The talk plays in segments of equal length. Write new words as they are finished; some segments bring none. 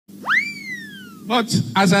But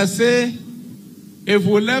as I say, if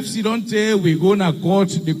we left, you don't say we go to court,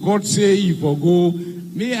 the court say if we go,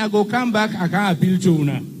 me, I go come back, I can't appeal to you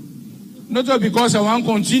now. Not just because I want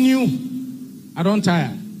to continue, I don't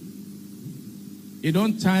tire. It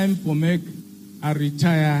don't time for make I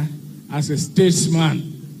retire as a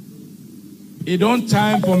statesman. It don't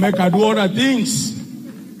time for make I do other things.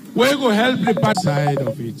 We go help the bad side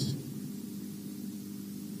of it.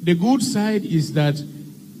 The good side is that's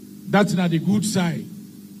not the good side.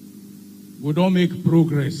 We don't make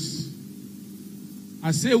progress.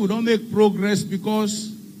 I say we don't make progress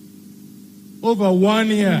because over 1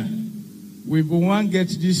 year, we want to get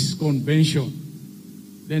this convention,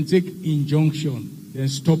 then take injunction, then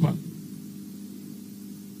stop it.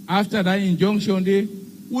 After that injunction day,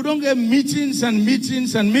 we don't get meetings and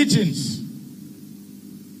meetings and meetings.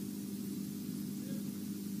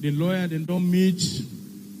 The lawyer, they don't meet,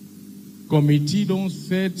 committee don't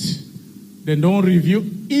set, they don't review.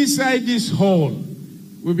 Inside this hall,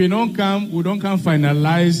 we don't come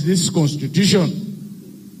finalize this constitution.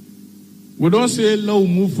 We don't say, let's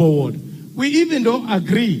move forward. We even don't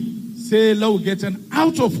agree, say, let's get an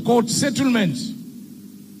out-of-court settlement.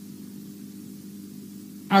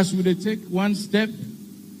 As we take one step,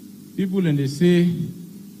 people and they say,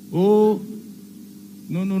 oh,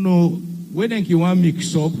 no, when you want to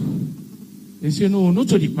mix up, they say, no, not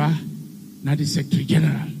to the power, not the Secretary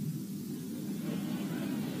General.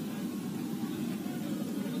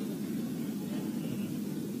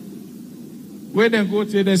 When they go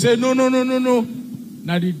to, they say, no, now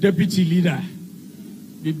the deputy leader.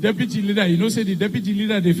 The deputy leader, say the deputy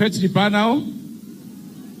leader, they fetch the power now?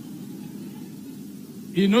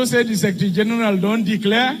 Say the Secretary General don't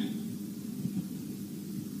declare?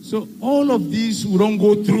 So all of these we don't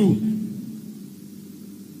go through.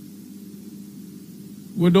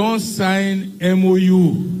 We don't sign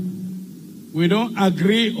MOU. We don't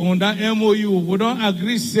agree on that MOU. We don't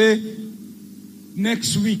agree, say,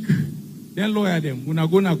 next week. Then lawyer them. We're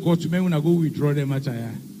not going to court, we're not going to withdraw them at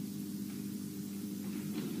here.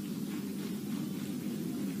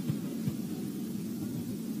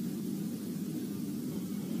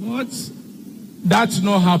 But that's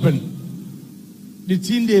not happen. The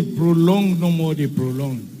thing they prolong, no more they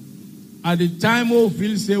prolong. At the time we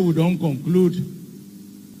feel say we don't conclude,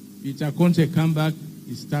 Peter Conte come back,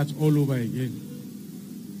 it starts all over again.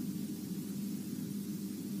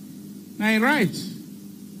 Now right.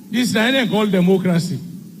 This is not called democracy.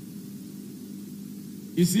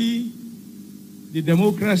 You see, the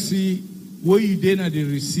democracy where you then at the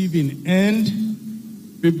receiving end,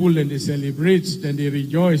 people then they celebrate, then they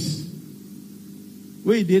rejoice.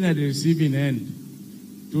 Where you then at the receiving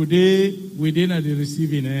end. Today, we then at the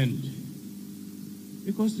receiving end.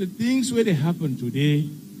 Because the things where they happen today,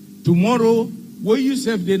 tomorrow, where you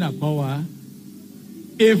serve then a power,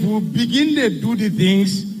 if we begin to do the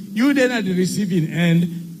things, you then at the receiving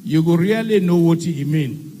end, you will really know what it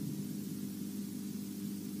means.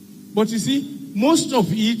 But you see, most of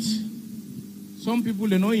it, some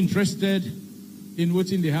people are not interested in what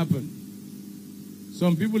they happen.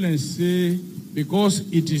 Some people then say, because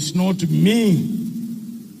it is not me,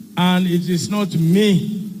 and it is not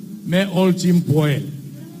me, may all team poil.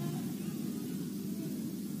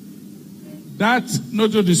 That's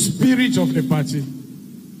not the spirit of the party.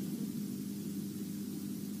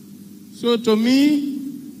 So to me,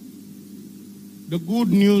 the good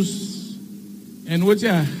news and what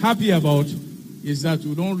I'm happy about is that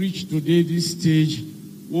we don't reach today this stage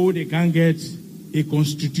where they can get a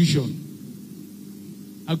constitution.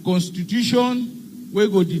 A constitution will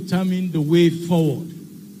go determine the way forward.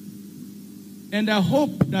 And I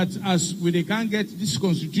hope that as we can get this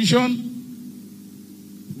constitution,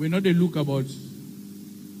 we not look about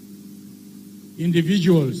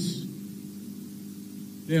individuals,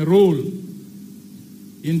 their role,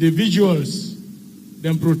 individuals,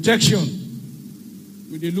 then protection.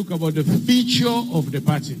 We look about the future of the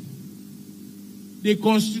party. The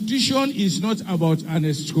constitution is not about an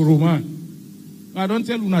Koroma. I don't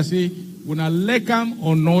tell una say, una like them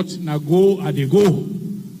or not, na go at the go.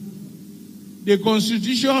 The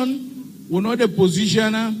constitution will not a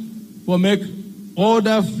positioner for make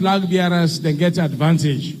other flag bearers then get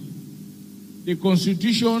advantage. The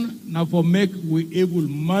constitution now for make we able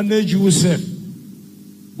manage yourself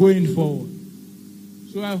going forward.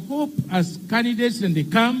 So I hope as candidates then they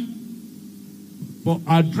come for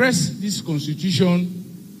address this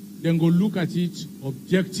constitution, then go look at it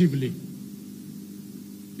objectively.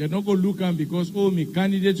 They're not going to look at because, oh, me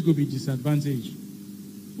candidates will be disadvantaged.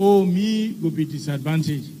 Oh, me will be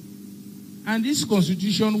disadvantaged. And this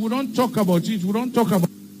constitution, we don't talk about it. We don't talk about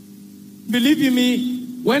it. Believe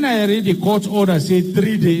me, When I read the court order, say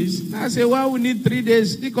 3 days, I say, well, we need 3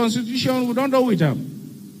 days. The Constitution, we don't know with them.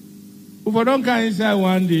 If we don't come inside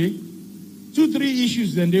one day, 2, 3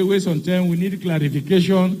 issues, then they waste on time. We need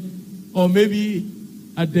clarification, or maybe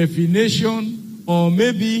a definition, or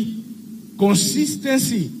maybe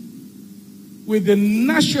consistency with the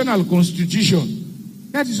national constitution.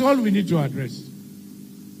 That is all we need to address.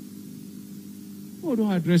 We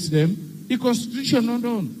don't address them. The constitution not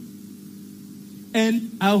done.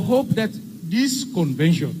 And I hope that this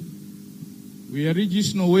convention, we are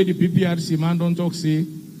just no way the PPRC man don't talk say,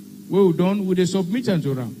 well done with the submission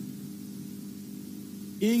to them.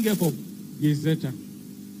 Inge for Gazetta.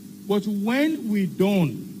 But when we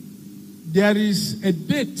done, there is a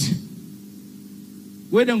date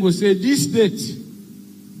where they go say this date,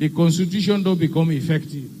 the constitution don't become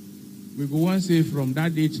effective. We go and say from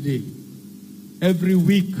that date day, every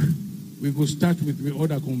week we go start with the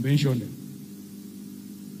other convention.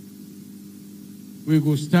 We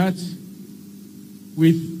go start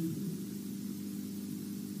with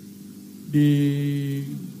the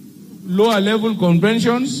lower level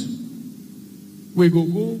conventions. We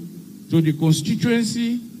go to the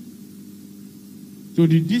constituency, to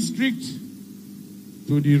the district,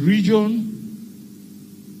 to the region,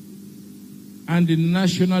 and the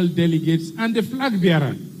national delegates and the flag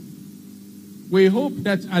bearer. We hope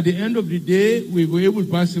that at the end of the day, we will be able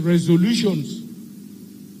to pass resolutions.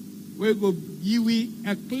 We will give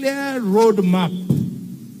a clear roadmap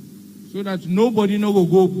so that nobody will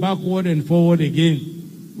go backward and forward again.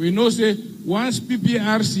 We know say once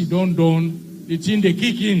PPRC done, the thing they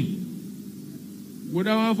kick in. Would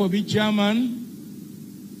I want for be chairman?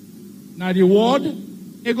 Now the ward,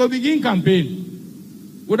 they go begin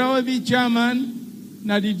campaign. Would I want to be chairman?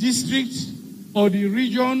 Now the district or the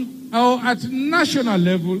region or at national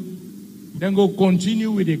level, then go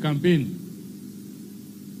continue with the campaign.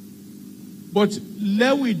 But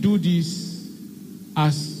let we do this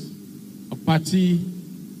as a party,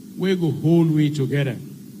 we go whole way together.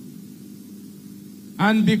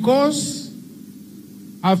 And because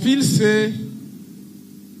I feel say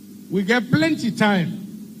we get plenty time,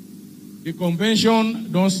 the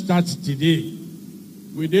convention don't start today.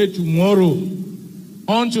 We do tomorrow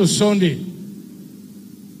until Sunday.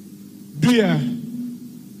 Dear,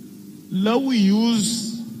 let we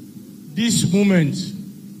use this moment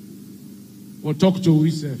or talk to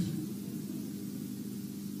ourselves.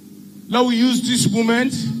 Let we use this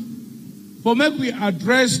moment for make we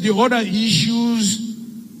address the other issues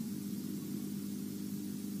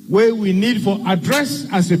where we need for address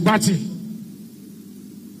as a party.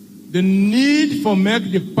 The need for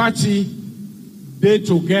make the party day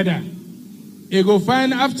together. You go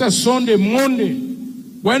find after Sunday, Monday,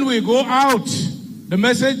 when we go out, the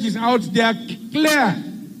message is out there clear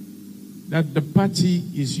that the party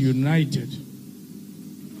is united.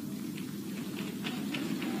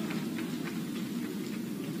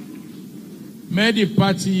 May the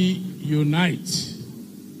party unite.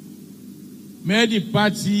 May the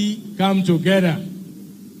party come together.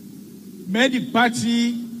 May the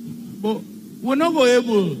party, but we're not going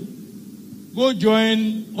able go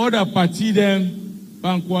join other party them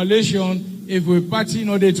and coalition if we party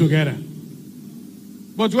not there together.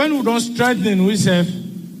 But when we don't strengthen ourselves,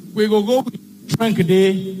 we go with strength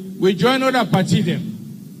day, we join other party them.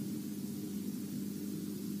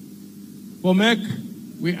 For make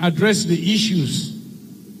we address the issues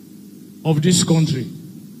of this country.